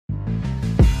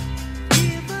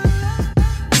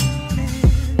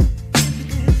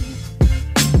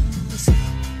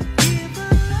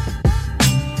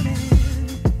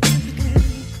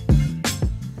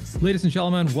Ladies and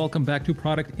gentlemen, welcome back to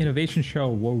Product Innovation Show,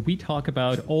 where we talk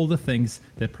about all the things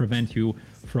that prevent you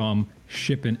from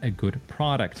shipping a good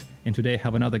product. And today I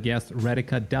have another guest,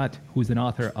 Radhika Dutt, who's an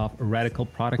author of Radical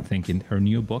Product Thinking, her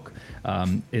new book.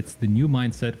 It's the new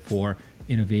mindset for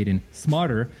innovating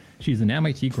smarter. She's an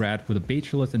MIT grad with a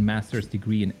bachelor's and master's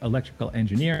degree in electrical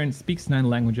engineering, speaks 9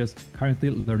 languages, currently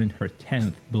learning her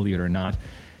 10th, believe it or not.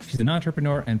 She's an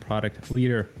entrepreneur and product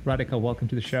leader. Radhika, welcome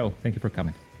to the show. Thank you for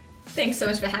coming. Thanks so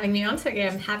much for having me on, Sergey.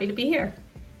 I'm happy to be here.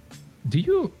 Do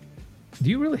you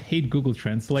really hate Google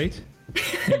Translate?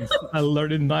 I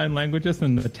learned in 9 languages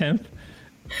and the 10th.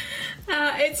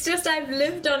 It's just I've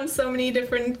lived on so many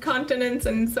different continents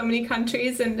and so many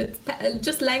countries, and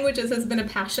just languages has been a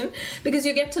passion because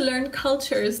you get to learn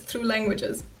cultures through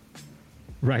languages.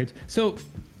 Right. So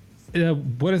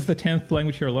what is the 10th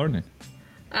language you're learning?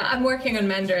 I'm working on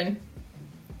Mandarin.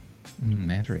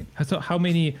 Mandarin. So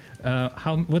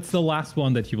what's the last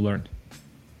one that you learned?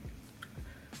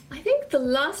 I think the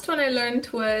last one I learned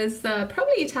was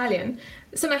probably Italian.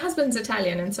 So my husband's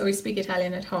Italian, and so we speak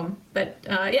Italian at home. But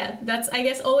yeah, that's, I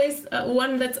guess, always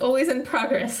one that's always in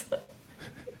progress.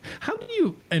 How do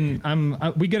you, and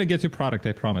we're going to get to product,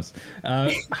 I promise.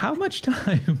 How much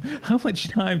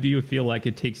time do you feel like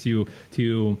it takes you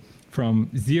to, from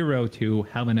zero to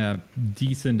having a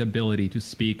decent ability to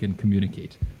speak and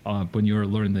communicate when you're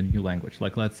learning the new language?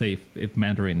 Like, let's say if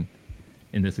Mandarin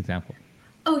in this example.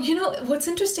 Oh, you know, what's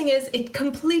interesting is it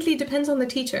completely depends on the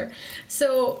teacher.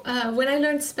 So when I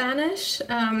learned Spanish,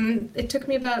 it took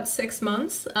me about 6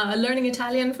 months. Learning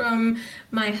Italian from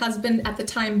my husband at the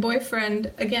time,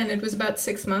 boyfriend, again, it was about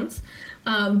 6 months.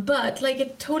 But like,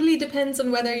 it totally depends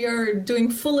on whether you're doing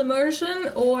full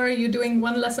immersion or you're doing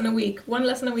one lesson a week. One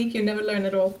lesson a week, you never learn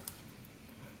at all.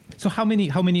 So how many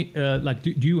like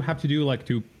do you have to do, like,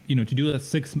 to do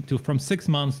that from 6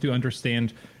 months to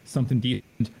understand something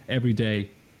decent every day,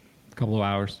 a couple of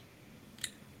hours?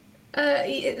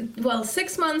 Well,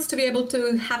 6 months to be able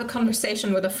to have a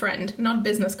conversation with a friend, not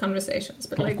business conversations,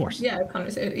 but of course. Yeah,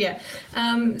 conversation. Yeah.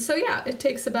 So yeah, it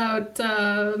takes about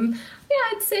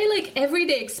I'd say like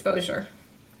everyday exposure.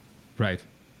 Right.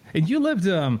 And you lived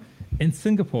in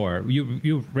Singapore.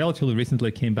 You relatively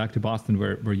recently came back to Boston,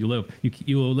 where you live.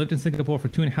 You lived in Singapore for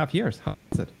 2.5 years. How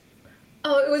was it?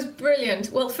 Oh, it was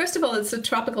brilliant. Well, first of all, it's a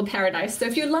tropical paradise. So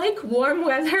if you like warm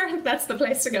weather, that's the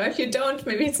place to go. If you don't,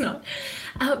 maybe it's not.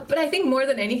 But I think more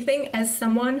than anything, as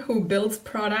someone who builds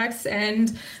products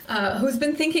and who's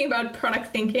been thinking about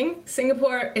product thinking,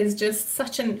 Singapore is just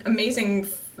such an amazing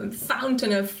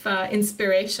fountain of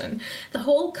inspiration. The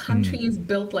whole country is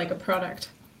built like a product.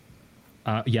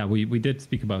 Yeah, we did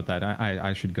speak about that.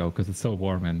 I should go because it's so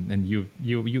warm, and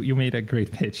you made a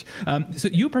great pitch. So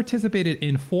you participated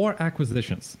in 4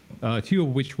 acquisitions, 2 of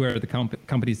which were the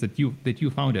companies that you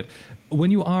founded. When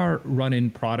you are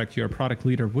running product, you're a product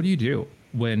leader. What do you do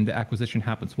when the acquisition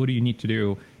happens? What do you need to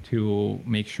do to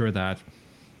make sure that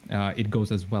it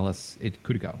goes as well as it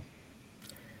could go?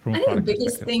 I think the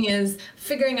biggest thing is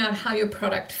figuring out how your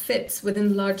product fits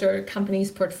within larger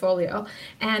companies' portfolio,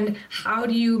 and how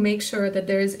do you make sure that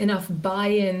there's enough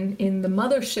buy-in in the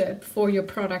mothership for your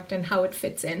product and how it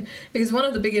fits in. Because one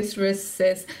of the biggest risks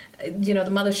is, the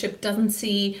mothership doesn't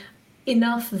see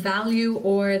enough value,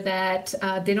 or that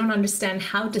they don't understand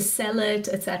how to sell it,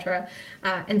 etc.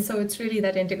 And so it's really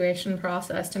that integration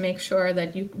process to make sure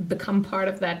that you become part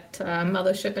of that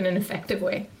mothership in an effective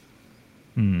way.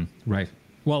 Right.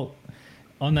 Well,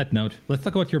 on that note, let's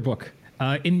talk about your book.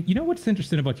 And you know what's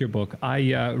interesting about your book?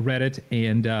 I read it,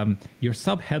 and your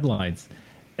sub-headlines.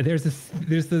 There's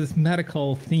this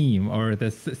medical theme, or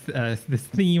this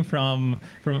theme from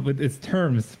with its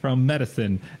terms from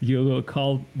medicine. You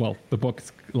call, well, the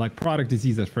book's like product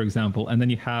diseases, for example, and then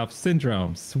you have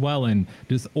syndrome, swelling,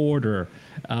 disorder,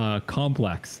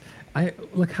 complex.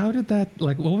 How did that,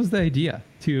 what was the idea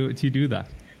to do that?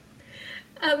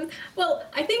 Well,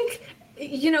 I think,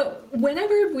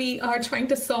 whenever we are trying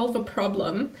to solve a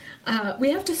problem, we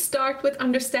have to start with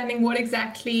understanding what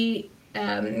exactly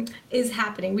is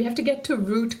happening. We have to get to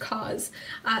root cause.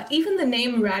 Even the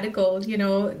name radical,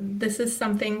 this is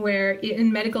something where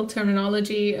in medical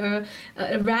terminology, a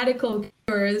radical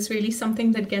cure is really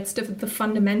something that gets to the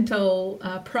fundamental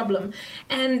problem.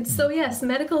 And so, yes,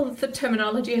 the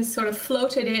terminology has sort of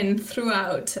floated in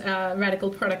throughout radical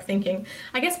product thinking.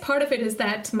 I guess part of it is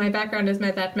that my background is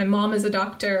that my mom is a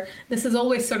doctor. This has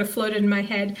always sort of floated in my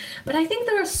head. But I think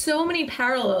there are so many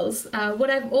parallels. What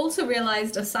I've also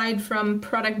realized, aside from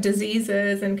product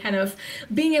diseases and kind of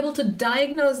being able to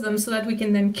diagnose them so that we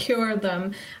can then cure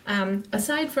them,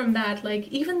 aside from that,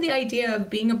 even the idea of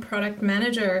being a product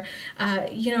manager,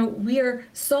 we are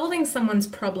solving someone's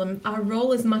problem. Our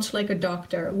role is much like a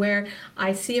doctor, where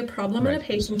I see a problem in a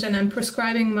patient and I'm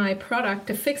prescribing my product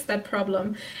to fix that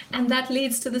problem. And that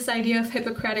leads to this idea of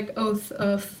Hippocratic oath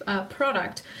of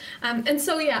product. And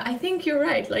so, yeah, I think you're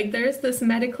right. Like, there's this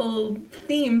medical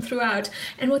theme throughout.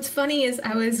 And what's funny is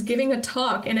I was giving a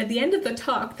talk, and at the end of the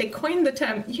talk, they coined the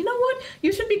term, you know what?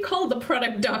 You should be called the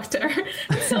product doctor.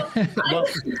 So well,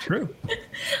 true.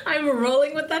 I'm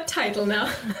rolling with that title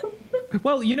now.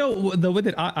 Well, the way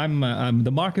that I'm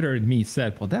the marketer in me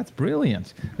said, well, that's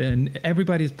brilliant. Then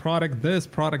everybody's product this,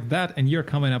 product that, and you're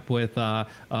coming up with,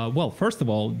 well, first of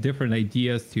all, different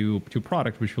ideas to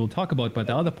product, which we'll talk about. But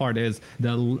the other part is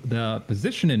the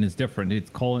positioning is different. It's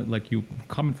called like you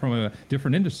coming from a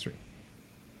different industry.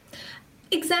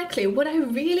 Exactly. What I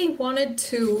really wanted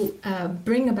to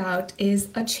bring about is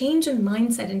a change in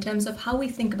mindset in terms of how we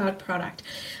think about product.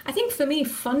 I think for me,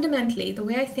 fundamentally, the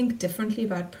way I think differently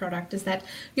about product is that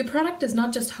your product is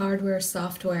not just hardware,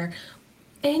 software.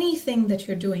 Anything that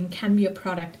you're doing can be a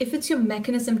product if it's your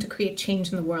mechanism to create change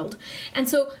in the world. And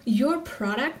so your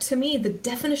product, to me, the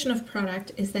definition of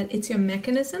product is that it's your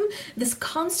mechanism, this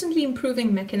constantly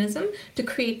improving mechanism to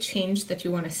create change that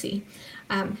you want to see.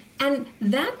 And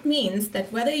that means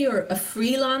that whether you're a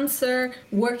freelancer,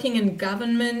 working in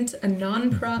government, a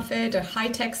nonprofit, a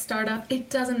high-tech startup, it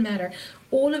doesn't matter.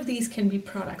 All of these can be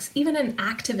products. Even an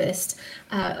activist,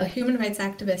 a human rights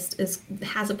activist,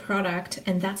 has a product,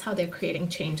 and that's how they're creating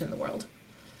change in the world.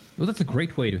 Well, that's a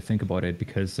great way to think about it,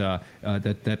 because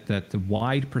that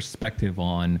wide perspective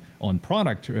on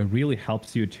product really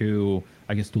helps you to,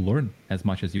 I guess, to learn as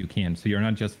much as you can. So you're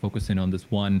not just focusing on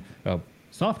this one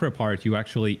software part. You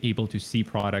actually able to see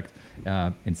product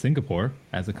in Singapore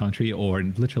as a country, or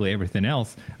literally everything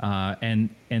else, and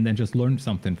then just learn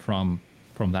something from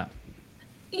that.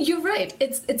 You're right.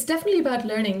 It's definitely about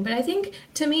learning. But I think,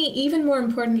 to me, even more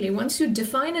importantly, once you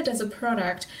define it as a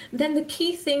product, then the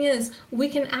key thing is we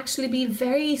can actually be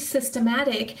very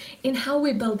systematic in how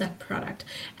we build that product.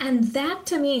 And that,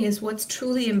 to me, is what's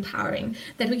truly empowering,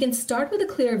 that we can start with a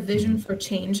clear vision for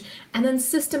change and then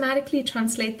systematically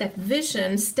translate that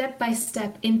vision step by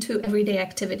step into everyday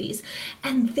activities.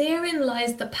 And therein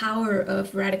lies the power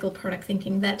of radical product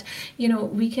thinking, that,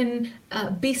 we can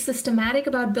be systematic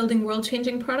about building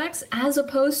world-changing products, as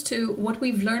opposed to what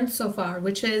we've learned so far,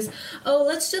 which is,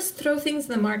 let's just throw things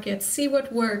in the market, see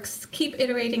what works, keep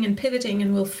iterating and pivoting,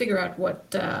 and we'll figure out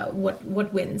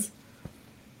what wins.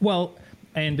 Well,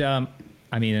 and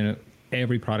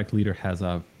every product leader has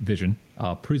a vision,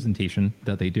 a presentation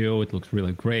that they do. It looks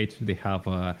really great. They have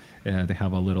a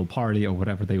little party or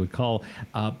whatever they would call,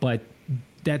 but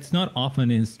that's not often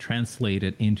is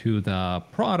translated into the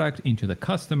product, into the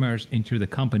customers, into the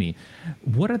company.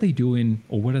 What are they doing,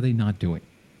 or what are they not doing,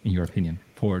 in your opinion,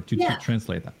 to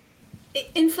translate that?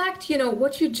 In fact,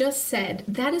 what you just said,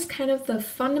 that is kind of the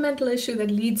fundamental issue that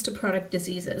leads to product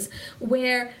diseases,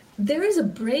 where there is a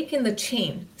break in the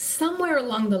chain somewhere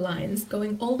along the lines,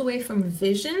 going all the way from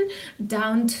vision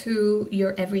down to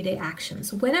your everyday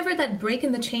actions. Whenever that break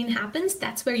in the chain happens,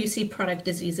 that's where you see product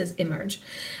diseases emerge.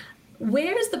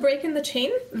 Where is the break in the chain?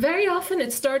 Very often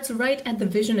it starts right at the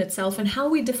vision itself and how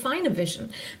we define a vision.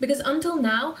 Because until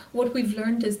now, what we've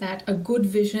learned is that a good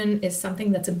vision is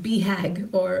something that's a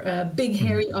BHAG, or a big,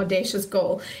 hairy, audacious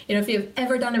goal. If you've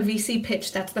ever done a VC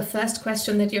pitch, that's the first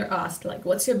question that you're asked, like,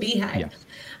 what's your BHAG?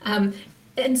 Yeah.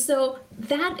 And so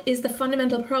that is the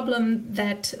fundamental problem,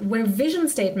 that where vision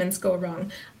statements go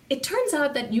wrong. It turns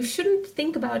out that you shouldn't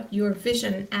think about your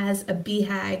vision as a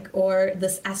BHAG or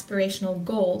this aspirational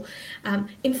goal.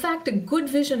 In fact, a good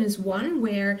vision is one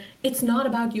where it's not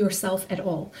about yourself at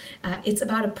all. It's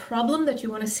about a problem that you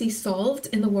want to see solved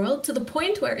in the world, to the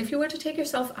point where if you were to take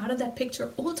yourself out of that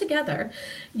picture altogether,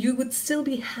 you would still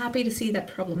be happy to see that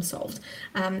problem solved.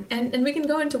 And we can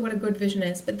go into what a good vision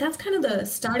is, but that's kind of the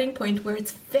starting point, where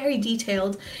it's very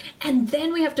detailed. And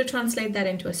then we have to translate that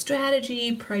into a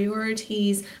strategy,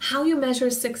 priorities, how you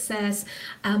measure success,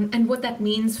 and what that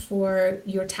means for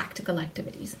your tactical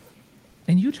activities.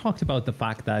 And you talked about the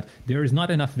fact that there is not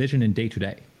enough vision in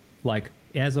day-to-day. Like,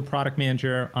 as a product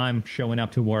manager, I'm showing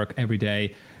up to work every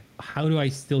day. How do I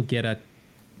still get a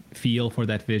feel for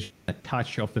that vision, a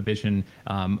touch of the vision?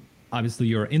 Obviously,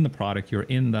 you're in the product, you're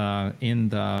in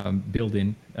the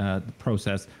building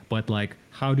process, but like,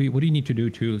 what do you need to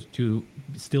do to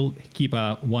still keep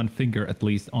one finger at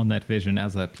least on that vision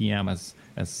as a PM, as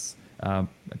a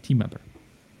team member?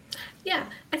 Yeah,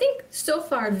 I think so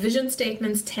far vision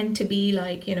statements tend to be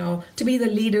like, to be the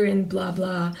leader in blah,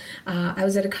 blah. I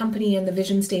was at a company and the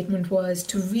vision statement was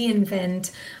to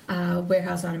reinvent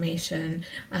warehouse automation.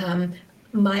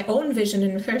 my own vision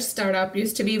in the first startup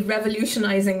used to be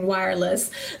revolutionizing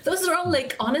wireless. Those are all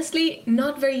like honestly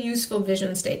not very useful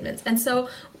vision statements. And so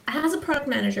as a product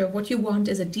manager, what you want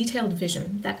is a detailed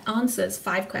vision that answers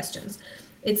 5 questions.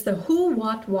 It's the who,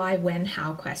 what, why, when,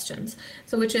 how questions.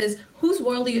 So which is, whose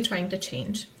world are you trying to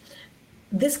change?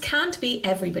 This can't be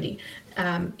everybody.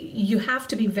 You have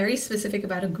to be very specific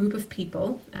about a group of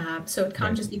people. So it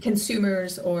can't just be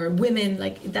consumers or women,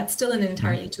 like that's still an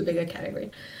entirely too big a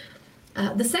category.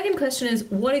 The second question is,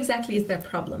 what exactly is their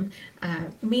problem?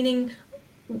 Meaning,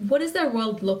 what does their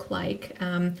world look like?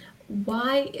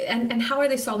 Why and how are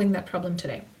they solving that problem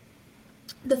today?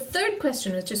 The third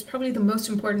question, which is probably the most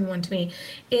important one to me,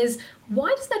 is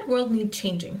why does that world need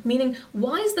changing? Meaning,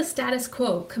 why is the status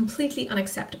quo completely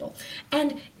unacceptable?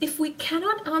 And if we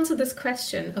cannot answer this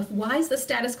question of why is the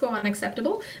status quo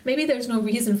unacceptable, maybe there's no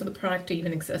reason for the product to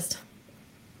even exist.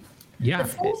 Yeah.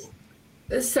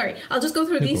 Sorry, I'll just go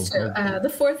through these two.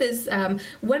 The fourth is,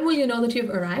 when will you know that you've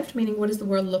arrived? Meaning, what does the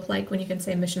world look like when you can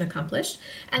say mission accomplished?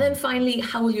 And then finally,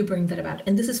 how will you bring that about?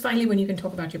 And this is finally when you can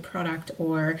talk about your product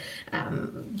or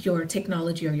your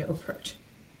technology or your approach.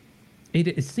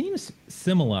 It seems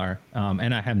similar,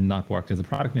 and I have not worked as a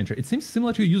product manager. It seems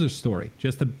similar to a user story,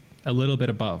 just a little bit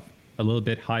above, a little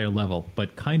bit higher level,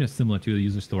 but kind of similar to the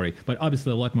user story, but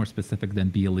obviously a lot more specific than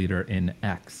be a leader in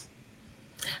X.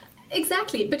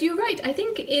 Exactly, but you're right. I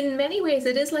think in many ways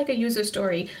it is like a user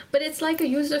story, but it's like a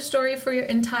user story for your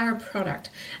entire product.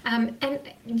 And,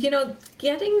 you know,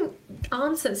 getting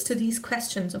answers to these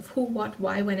questions of who, what,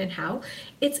 why, when, and how,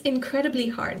 it's incredibly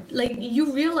hard. Like,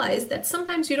 you realize that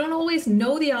sometimes you don't always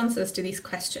know the answers to these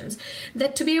questions.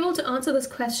 That to be able to answer this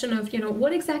question of, you know,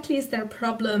 what exactly is their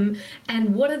problem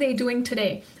and what are they doing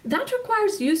today, that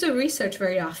requires user research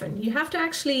very often. You have to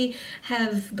actually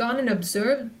have gone and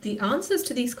observed the answers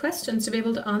to these questions to be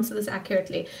able to answer this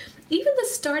accurately. Even the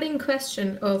starting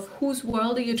question of whose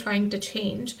world are you trying to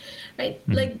change, right?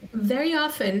 Mm-hmm. Like very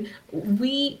often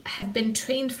we have been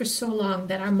trained for so long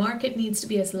that our market needs to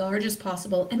be as large as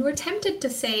possible. And we're tempted to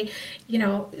say, you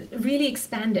know, really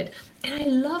expand it. And I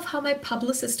love how my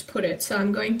publicist put it. So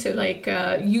I'm going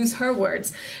to use her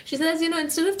words. She says, you know,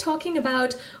 instead of talking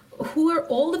about who are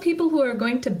all the people who are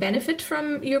going to benefit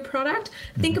from your product,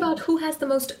 think about who has the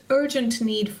most urgent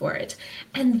need for it.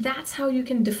 And that's how you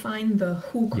can define the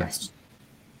who question.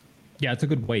 Yeah, it's a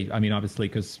good way. I mean, obviously,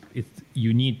 because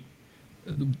you need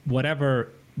whatever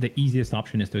the easiest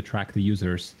option is to attract the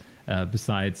users,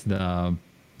 besides the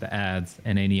ads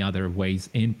and any other ways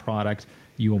in product,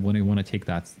 you want to take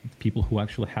that people who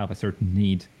actually have a certain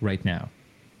need right now.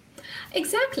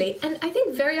 Exactly. And I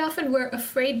think very often we're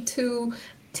afraid to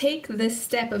take this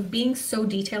step of being so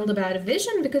detailed about a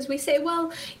vision because we say,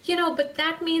 well, you know, but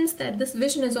that means that this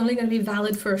vision is only going to be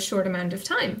valid for a short amount of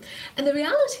time. And the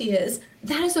reality is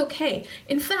that is okay.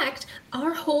 In fact,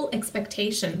 our whole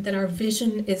expectation that our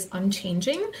vision is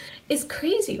unchanging is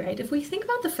crazy, right? If we think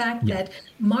about the fact that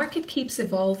market keeps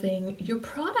evolving, your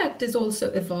product is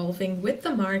also evolving with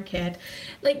the market,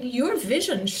 like your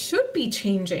vision should be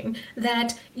changing,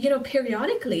 that, you know,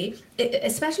 periodically,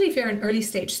 especially if you're an early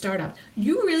stage startup,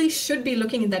 you really should be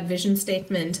looking at that vision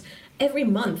statement every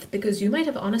month, because you might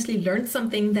have honestly learned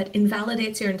something that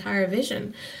invalidates your entire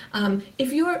vision.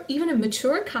 If you're even a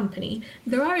mature company,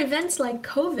 there are events like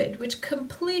COVID, which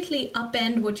completely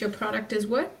upend what your product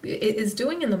is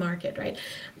doing in the market, right?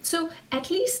 So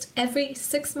at least every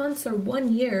 6 months or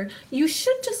 1 year, you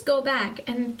should just go back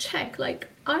and check, like,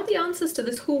 are the answers to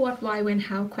this who, what, why, when,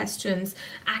 how questions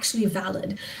actually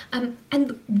valid?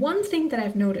 And one thing that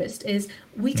I've noticed is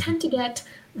we tend to get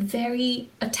very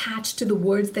attached to the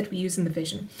words that we use in the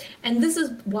vision. And this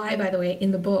is why, by the way,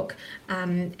 in the book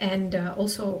and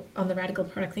also on the Radical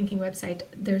Product Thinking website,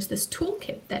 there's this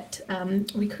toolkit that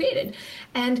we created.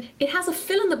 And it has a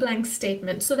fill in the blank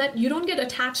statement so that you don't get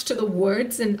attached to the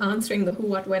words in answering the who,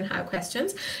 what, when, how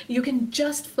questions. You can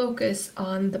just focus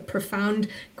on the profound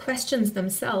questions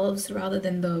themselves rather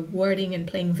than the wording and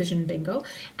playing vision bingo.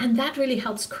 And that really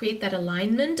helps create that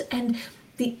alignment and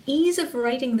the ease of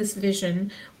writing this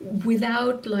vision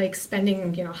without like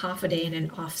spending, you know, half a day in an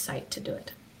offsite to do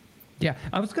it. Yeah,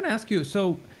 I was going to ask you,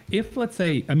 so if, let's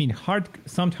say, I mean,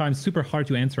 sometimes super hard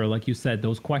to answer, like you said,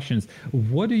 those questions,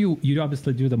 what do you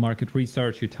obviously do the market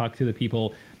research, you talk to the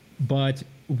people, but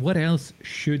what else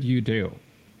should you do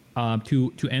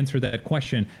to answer that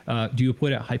question? Do you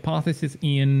put a hypothesis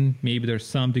in? Maybe there's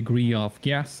some degree of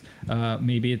guess.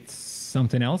 Maybe it's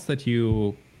something else that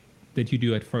you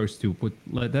do at first to put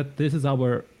that this is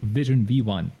our vision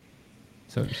V1,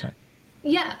 so to say.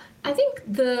 Yeah, I think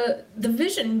the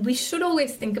vision, we should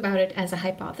always think about it as a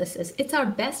hypothesis. It's our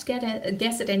best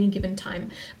guess at any given time.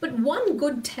 But one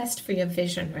good test for your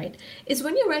vision, right, is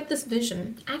when you write this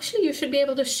vision, actually you should be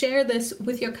able to share this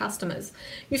with your customers.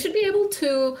 You should be able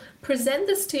to present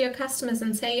this to your customers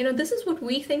and say, this is what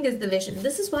we think is the vision.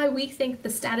 This is why we think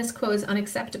the status quo is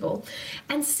unacceptable.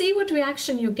 And see what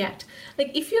reaction you get.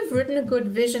 Like if you've written a good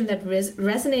vision that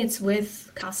resonates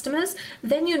with customers,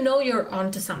 then you know you're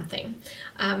onto something.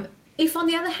 If, on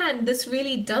the other hand, this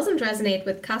really doesn't resonate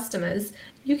with customers,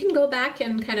 you can go back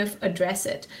and kind of address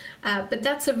it. But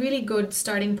that's a really good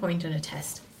starting point in a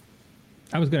test.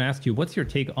 I was going to ask you, what's your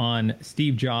take on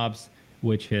Steve Jobs,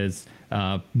 which is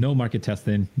no market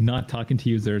testing, not talking to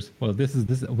users? Well, this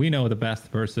we know the best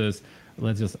versus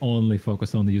let's just only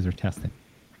focus on the user testing.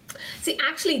 See,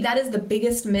 actually, that is the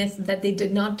biggest myth, that they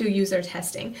did not do user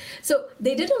testing. So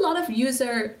they did a lot of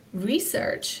user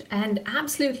research and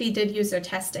absolutely did user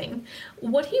testing.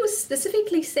 What he was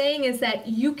specifically saying is that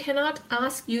you cannot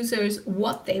ask users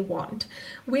what they want.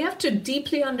 We have to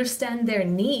deeply understand their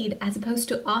need as opposed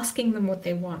to asking them what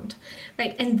they want,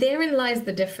 right? And therein lies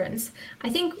the difference. I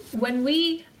think when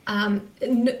we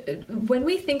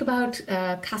think about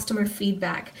customer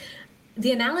feedback,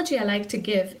 the analogy I like to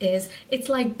give is it's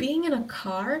like being in a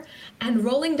car and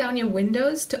rolling down your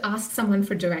windows to ask someone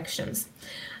for directions.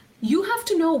 You have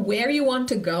to know where you want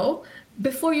to go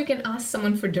before you can ask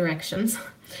someone for directions.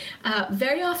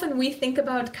 Very often we think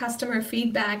about customer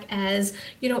feedback as,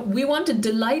 we want to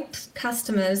delight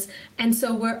customers, and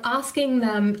so we're asking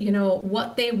them,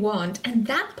 what they want. And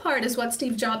that part is what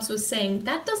Steve Jobs was saying.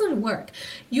 That doesn't work.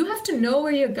 You have to know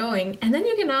where you're going, and then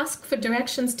you can ask for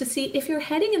directions to see if you're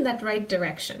heading in that right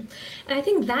direction. And I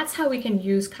think that's how we can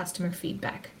use customer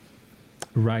feedback.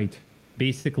 Right.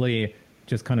 Basically,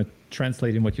 just kind of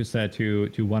translating what you said to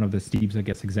one of the Steve's, I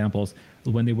guess, examples.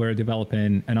 When they were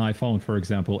developing an iPhone, for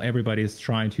example, everybody's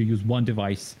trying to use one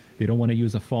device. They don't want to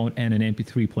use a phone and an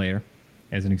MP3 player,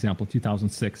 as an example,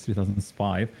 2006,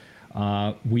 2005.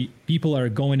 People are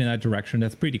going in that direction.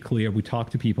 That's pretty clear. We talk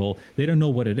to people. They don't know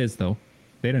what it is, though.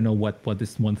 They don't know what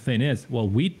this one thing is. Well,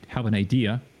 we have an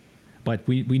idea, but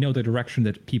we know the direction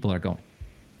that people are going.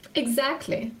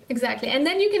 Exactly. And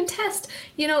then you can test,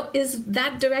 is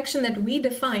that direction that we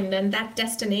defined and that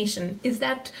destination, is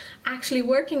that actually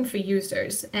working for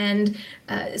users? And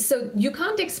so you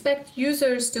can't expect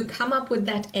users to come up with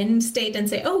that end state and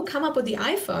say, oh, come up with the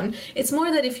iPhone. It's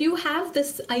more that if you have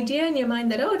this idea in your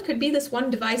mind that, oh, it could be this one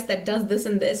device that does this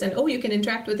and this, and oh, you can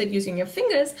interact with it using your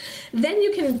fingers, then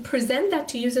you can present that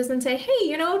to users and say,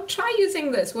 hey, try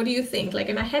using this. What do you think? Like,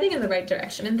 am I heading in the right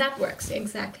direction? And that works.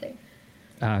 Exactly.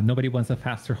 Nobody wants a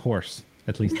faster horse,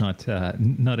 at least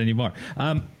not anymore.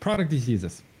 Product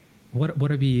diseases. What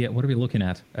are we looking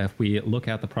at? If we look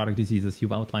at the product diseases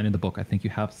you've outlined in the book, I think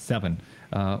you have 7.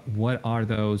 What are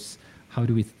those? How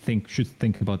do we should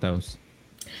think about those?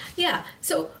 Yeah.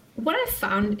 So what I've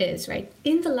found is, right,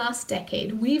 in the last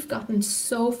decade, we've gotten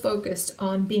so focused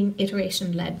on being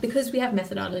iteration-led because we have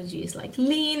methodologies like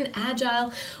Lean,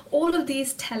 Agile. All of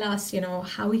these tell us,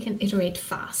 how we can iterate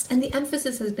fast. And the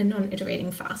emphasis has been on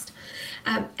iterating fast.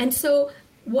 And so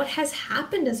what has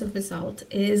happened as a result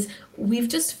is we've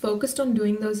just focused on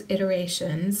doing those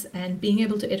iterations and being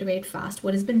able to iterate fast.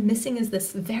 What has been missing is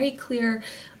this very clear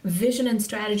vision and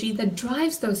strategy that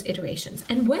drives those iterations.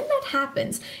 And when that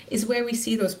happens is where we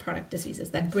see those product diseases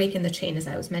that break in the chain, as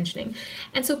I was mentioning.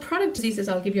 And so product diseases,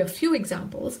 I'll give you a few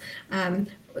examples.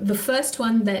 The first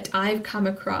one that I've come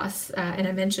across, and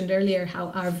I mentioned earlier how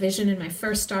our vision in my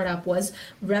first startup was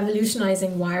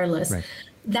revolutionizing wireless. Right.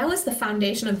 That was the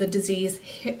foundation of the disease,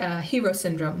 hero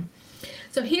syndrome.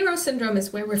 So hero syndrome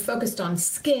is where we're focused on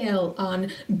scale, on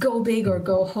go big or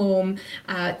go home,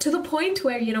 to the point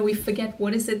where, we forget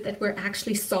what is it that we're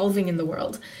actually solving in the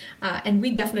world. And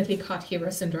we definitely caught hero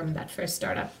syndrome in that first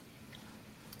startup.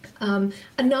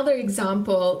 Another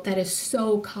example that is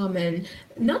so common,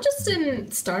 not just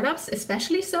in startups,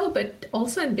 especially so, but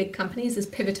also in big companies, is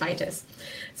pivotitis.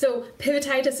 So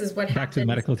pivotitis is what happens. Back to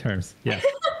medical terms, yes.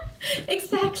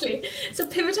 Exactly. So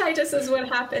pivotitis is what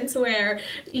happens where,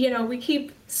 we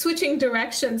keep switching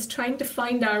directions, trying to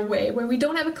find our way, where we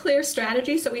don't have a clear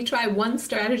strategy, so we try one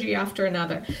strategy after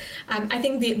another. I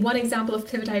think the one example of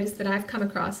pivotitis that I've come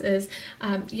across is,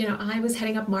 I was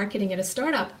heading up marketing at a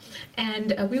startup,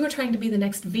 and we were trying to be the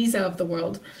next Visa of the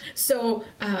world. So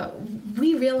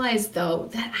we realized, though,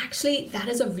 that actually that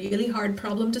is a really hard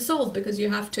problem to solve because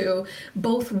you have to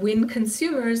both win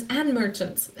consumers and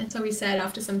merchants. And so we said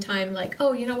after some time, like,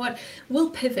 oh, you know what, we'll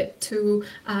pivot to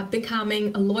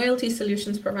becoming a loyalty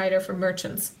solutions provider for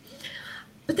merchants.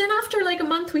 But then after like a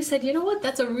month, we said, you know what,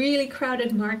 that's a really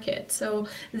crowded market. So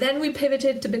then we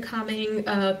pivoted to becoming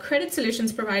a credit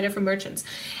solutions provider for merchants.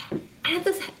 And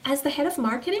as the head of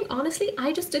marketing, honestly,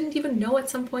 I just didn't even know at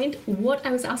some point what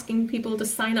I was asking people to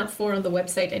sign up for on the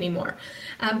website anymore.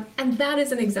 And that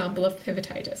is an example of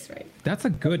pivotitis, right?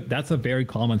 That's a very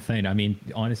common thing. I mean,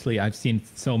 honestly, I've seen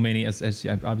so many, as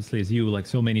obviously as you, like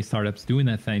so many startups doing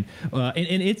that thing.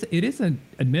 And it is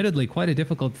admittedly quite a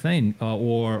difficult thing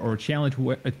or challenge.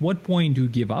 At what point do you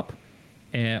give up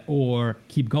or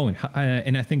keep going?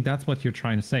 And I think that's what you're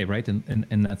trying to say, right?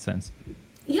 In that sense.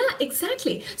 Yeah,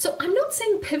 exactly. So I'm not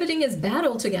saying pivoting is bad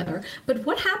altogether, but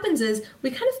what happens is we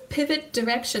kind of pivot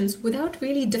directions without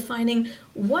really defining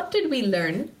what did we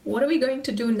learn, what are we going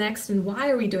to do next, and why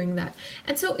are we doing that?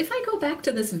 And so if I go back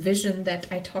to this vision that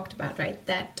I talked about, right,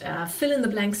 that fill in the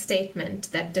blank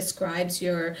statement that describes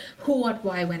your who, what,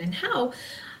 why, when, and how,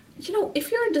 you know,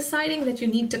 if you're deciding that you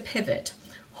need to pivot,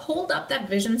 hold up that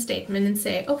vision statement and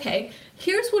say, okay,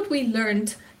 here's what we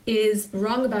learned is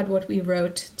wrong about what we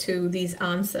wrote to these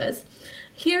answers.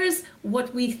 Here's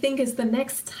what we think is the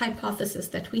next hypothesis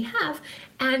that we have.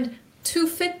 And to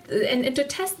fit and to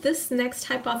test this next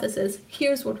hypothesis,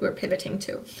 here's what we're pivoting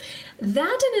to.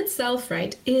 That in itself,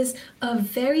 right, is a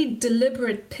very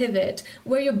deliberate pivot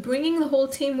where you're bringing the whole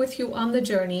team with you on the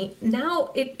journey.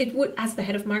 Now it would, as the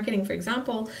head of marketing, for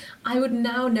example, I would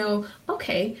now know,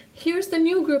 okay, here's the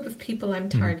new group of people I'm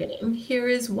targeting. Here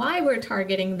is why we're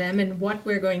targeting them and what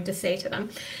we're going to say to them.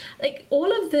 Like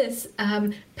all of this,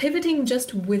 pivoting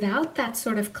just without that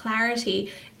sort of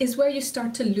clarity is where you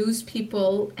start to lose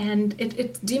people, and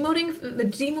it's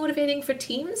demotivating for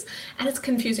teams, and it's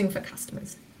confusing for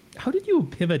customers. How did you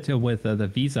pivot with the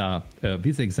Visa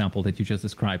example that you just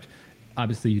described?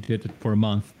 Obviously, you did it for a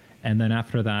month, and then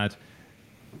after that,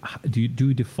 do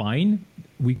you define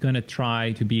we're going to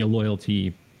try to be a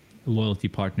loyalty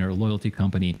partner, a loyalty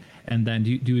company, and then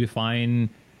do you define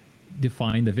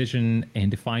the vision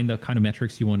and define the kind of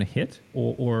metrics you want to hit,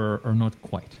 or not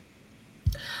quite?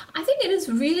 I think it is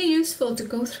really useful to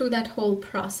go through that whole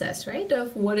process, right?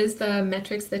 Of what is the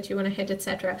metrics that you want to hit,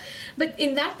 etc. But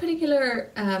in that particular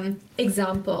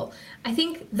example, I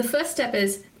think the first step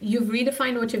is you've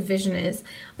redefined what your vision is.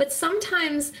 But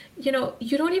sometimes, you know,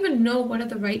 you don't even know what are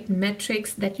the right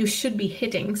metrics that you should be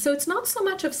hitting. So it's not so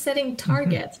much of setting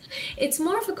targets. It's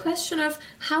more of a question of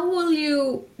how will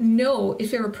you know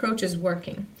if your approach is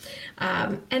working?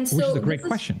 And so which is a great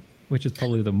question, which is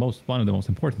probably one of the most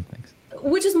important things.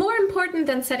 Which is more important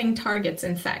than setting targets,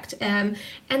 in fact. And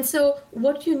so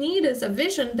what you need is a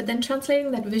vision, but then translating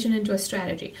that vision into a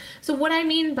strategy. So what I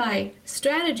mean by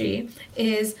strategy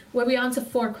is where we answer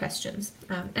 4 questions.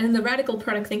 And in the radical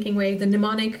product thinking way, the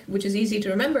mnemonic, which is easy to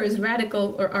remember, is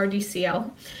radical or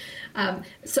RDCL.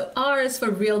 So R is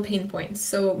for real pain points.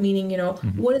 So meaning, you know,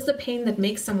 what is the pain that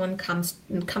makes someone come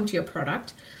to your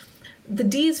product? The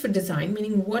D is for design,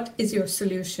 meaning what is your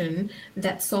solution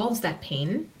that solves that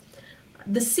pain?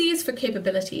 The C is for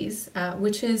capabilities,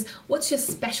 which is what's your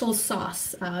special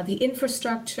sauce, the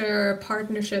infrastructure,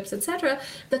 partnerships, etc.,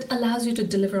 that allows you to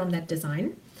deliver on that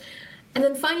design. And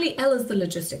then finally, L is the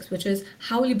logistics, which is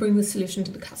how will you bring the solution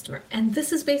to the customer? And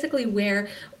this is basically where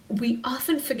we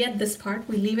often forget this part.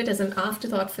 We leave it as an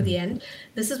afterthought for the end.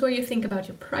 This is where you think about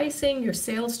your pricing, your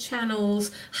sales channels,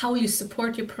 how will you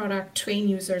support your product, train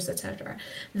users, etc.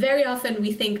 Very often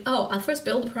we think, oh, I'll first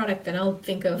build a product, then I'll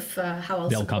think of how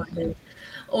I'll support it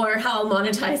or how I'll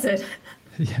monetize it.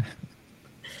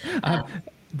 Yeah.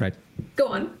 Right. Go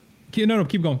on. No,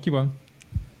 keep going.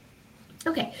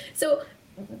 Okay, so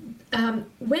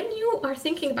when you are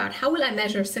thinking about how will I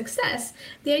measure success,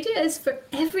 the idea is for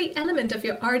every element of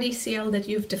your RDCL that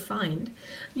you've defined,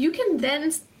 you can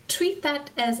then treat that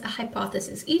as a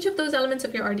hypothesis. Each of those elements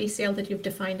of your RDCL that you've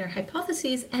defined are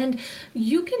hypotheses, and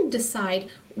you can decide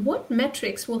what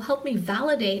metrics will help me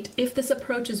validate if this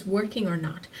approach is working or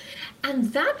not.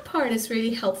 And that part is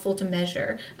really helpful to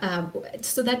measure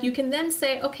so that you can then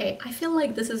say, okay, I feel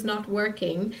like this is not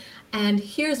working, and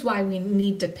here's why we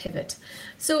need to pivot.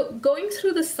 So going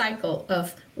through the cycle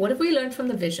of what have we learned from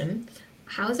the vision,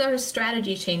 how's our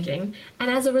strategy changing, and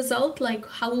as a result, like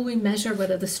how will we measure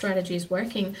whether the strategy is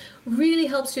working, really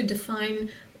helps you define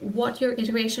what your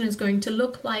iteration is going to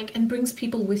look like and brings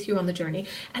people with you on the journey.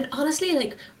 And honestly,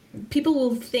 like people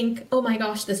will think, oh my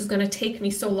gosh, this is going to take me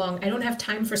so long. I don't have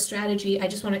time for strategy. I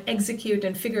just want to execute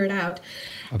and figure it out.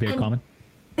 Very common.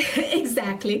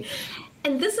 Exactly.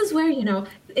 And this is where, you know,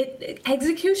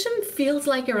 execution feels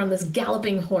like you're on this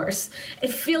galloping horse.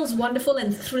 It feels wonderful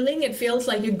and thrilling. It feels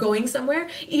like you're going somewhere,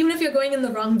 even if you're going in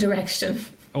the wrong direction.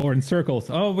 Or in circles.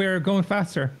 Oh, we're going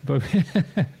faster. But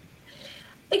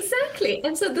Exactly.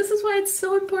 And so this is why it's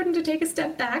so important to take a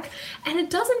step back. And it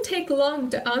doesn't take long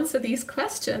to answer these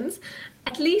questions.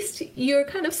 At least you're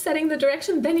kind of setting the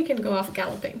direction, then you can go off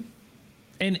galloping.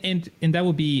 And that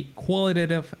would be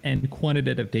qualitative and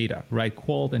quantitative data, right?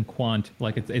 Qual and quant,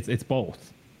 like it's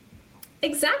both.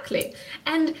 Exactly.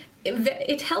 And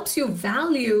it helps you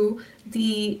value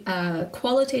the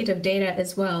qualitative data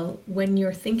as well when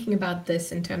you're thinking about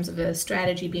this in terms of a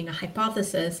strategy being a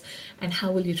hypothesis, and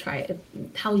how will you try it?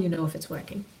 How will you know if it's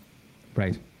working?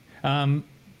 Right.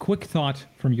 Quick thought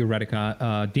from you,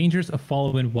 Radhika. Dangers of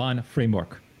following one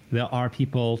framework. There are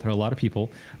a lot of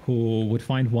people who would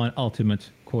find one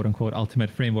ultimate, quote unquote, ultimate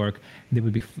framework. They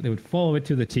would follow it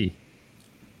to the T.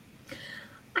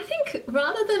 I think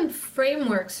rather than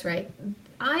frameworks, right?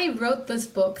 I wrote this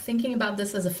book thinking about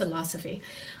this as a philosophy.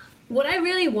 What I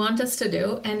really want us to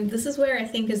do, and this is where I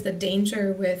think is the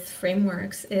danger with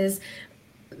frameworks, is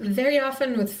very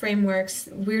often with frameworks,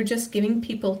 we're just giving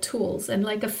people tools and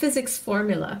like a physics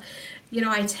formula.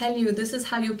 I tell you, this is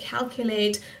how you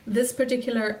calculate this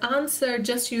particular answer.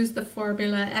 Just use the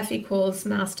formula F equals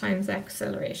mass times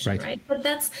acceleration, right? But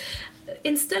that's,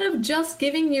 instead of just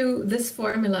giving you this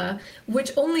formula,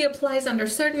 which only applies under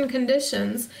certain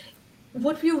conditions,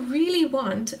 what we really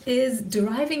want is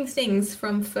deriving things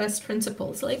from first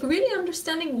principles, like really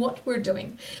understanding what we're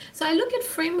doing. So I look at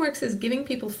frameworks as giving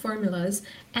people formulas,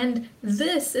 and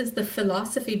this is the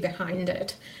philosophy behind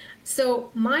it. So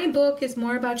my book is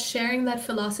more about sharing that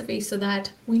philosophy so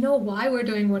that we know why we're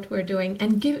doing what we're doing,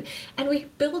 and we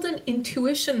build an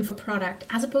intuition for product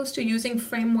as opposed to using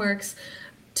frameworks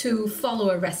to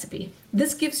follow a recipe.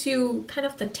 This gives you kind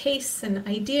of the tastes and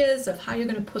ideas of how you're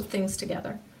going to put things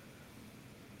together.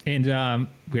 And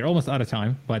we're almost out of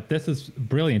time, but this is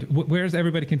brilliant. Where's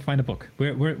everybody can find a book?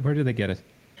 Where do they get it?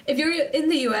 If you're in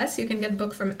the US, you can get a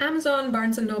book from Amazon,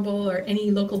 Barnes & Noble, or any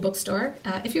local bookstore.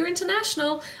 If you're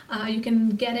international, you can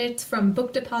get it from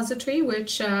Book Depository,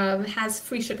 which has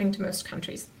free shipping to most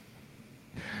countries.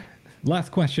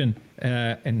 Last question,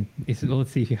 and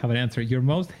let's see if you have an answer. Your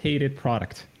most hated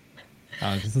product?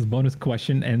 This is a bonus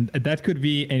question, and that could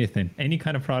be anything, any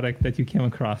kind of product that you came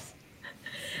across.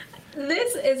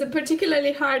 This is a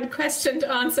particularly hard question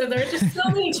to answer. There are just so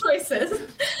many choices.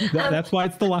 That's why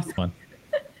it's the last one.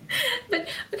 But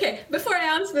okay, before I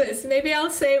answer this, maybe I'll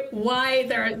say why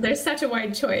there's such a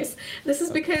wide choice. This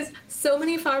is because so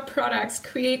many of our products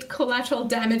create collateral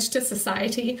damage to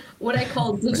society, what I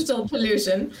call digital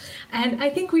pollution. And I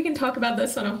think we can talk about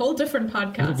this on a whole different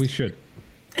podcast. We should.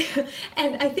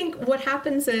 And I think what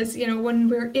happens is, when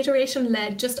we're iteration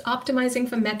led, just optimizing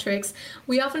for metrics,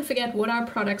 we often forget what our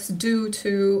products do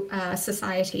to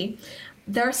society.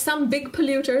 There are some big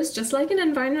polluters, just like in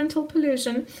environmental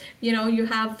pollution. You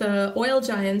have the oil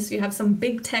giants, you have some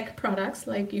big tech products,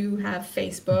 like you have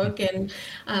Facebook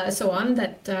and so on,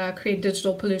 that create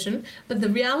digital pollution. But the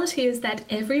reality is that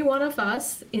every one of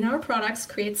us in our products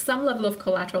creates some level of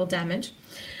collateral damage.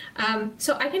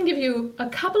 So I can give you a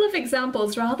couple of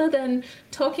examples rather than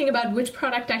talking about which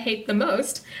product I hate the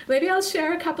most. Maybe I'll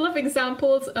share a couple of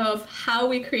examples of how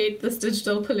we create this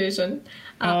digital pollution.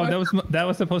 That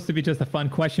was supposed to be just a fun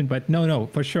question, but no,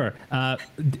 for sure.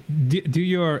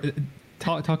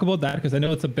 Talk about that, because I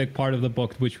know it's a big part of the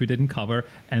book which we didn't cover,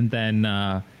 and then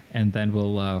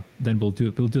we'll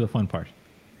do the fun part.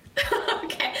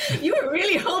 You were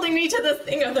really holding me to the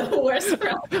thing of the worst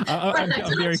product.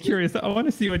 I'm very curious. I want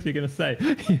to see what you're going to say.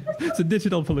 So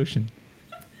digital pollution.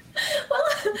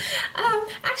 Well,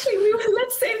 actually,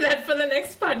 let's save that for the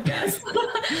next podcast.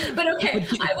 But okay,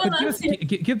 I will not say.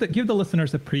 Give the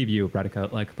listeners a preview,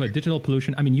 Radhika. Like, but digital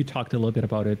pollution. I mean, you talked a little bit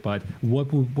about it, but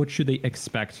what should they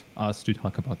expect us to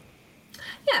talk about?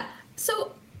 Yeah.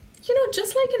 So,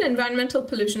 just like in environmental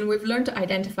pollution, we've learned to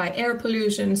identify air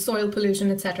pollution, soil pollution,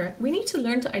 etc. We need to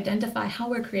learn to identify how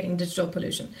we're creating digital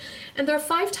pollution. And there are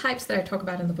 5 types that I talk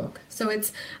about in the book. So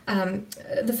it's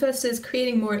the first is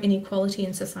creating more inequality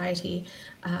in society.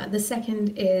 The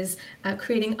second is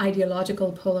creating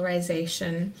ideological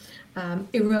polarization,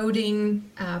 eroding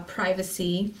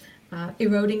privacy,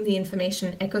 eroding the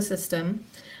information ecosystem.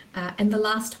 And the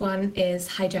last one is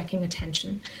hijacking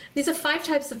attention. These are 5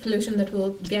 types of pollution that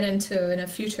we'll get into in a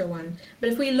future one. But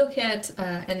if we look at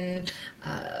a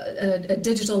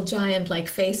digital giant like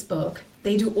Facebook,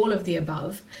 they do all of the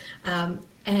above.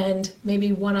 And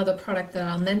maybe one other product that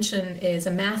I'll mention is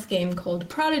a math game called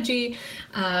Prodigy,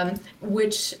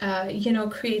 which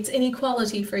creates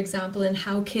inequality, for example, in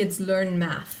how kids learn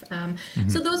math.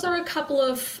 So those are a couple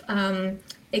of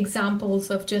examples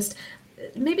of just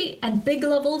maybe at big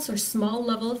levels or small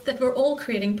levels, that we're all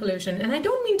creating pollution. And I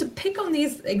don't mean to pick on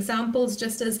these examples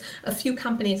just as a few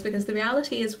companies, because the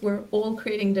reality is we're all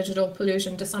creating digital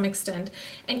pollution to some extent.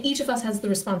 And each of us has the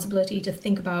responsibility to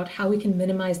think about how we can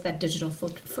minimize that digital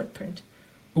footprint.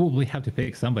 Oh, we have to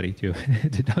pick somebody to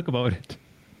to talk about it.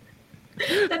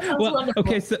 That sounds Well, wonderful.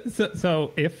 okay,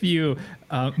 so if you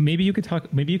maybe you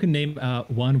could name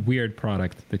one weird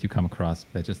product that you come across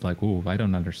that's just like, ooh, I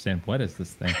don't understand. What is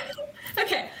this thing?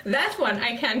 Okay, that one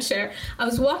I can share. I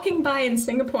was walking by in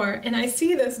Singapore and I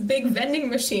see this big vending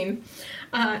machine,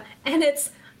 and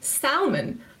it's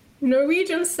salmon,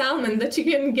 Norwegian salmon that you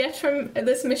can get from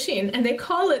this machine, and they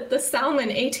call it the salmon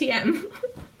ATM.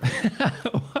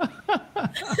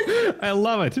 I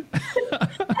love it. I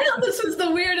thought this was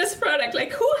the weirdest product.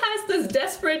 Like, who has this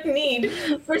desperate need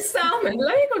for salmon?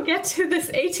 Let me go get to this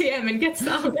ATM and get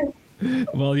salmon.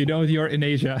 Well, you know, you're in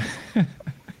Asia.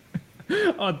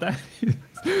 Oh, that is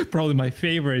probably my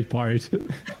favorite part of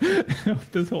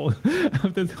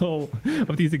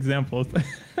these examples.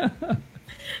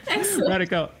 Excellent.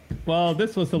 Radhika, well,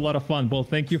 this was a lot of fun. Well,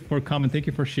 thank you for coming. Thank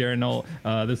you for sharing all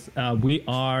this. We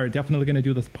are definitely going to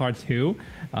do this part 2.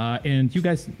 And you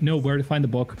guys know where to find the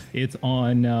book. It's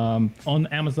on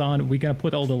Amazon. We're going to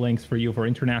put all the links for you for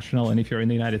international, and if you're in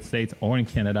the United States or in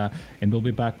Canada. And we'll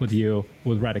be back with you,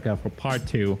 with Radhika, for part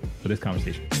 2 for this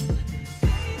conversation.